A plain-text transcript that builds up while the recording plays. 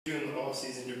Do in the off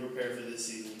season to prepare for this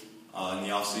season? In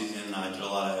the off season, I did a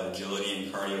lot of agility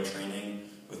and cardio training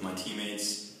with my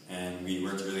teammates, and we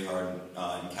worked really hard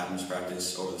in captain's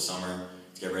practice over the summer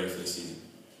to get ready for the season.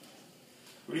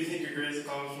 What do you think your greatest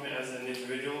accomplishment as an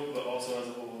individual, but also as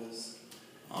a whole is?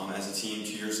 As a team,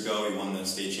 2 years ago, we won the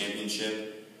state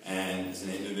championship, and as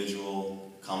an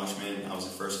individual accomplishment, I was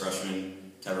the first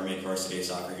freshman to ever make varsity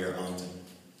soccer here at Arlington.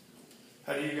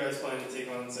 How do you guys plan to take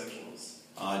on sectionals?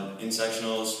 In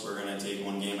sectionals, we're going to take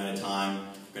one game at a time.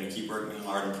 We're going to keep working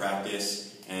hard in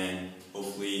practice, and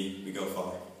hopefully we go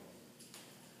far.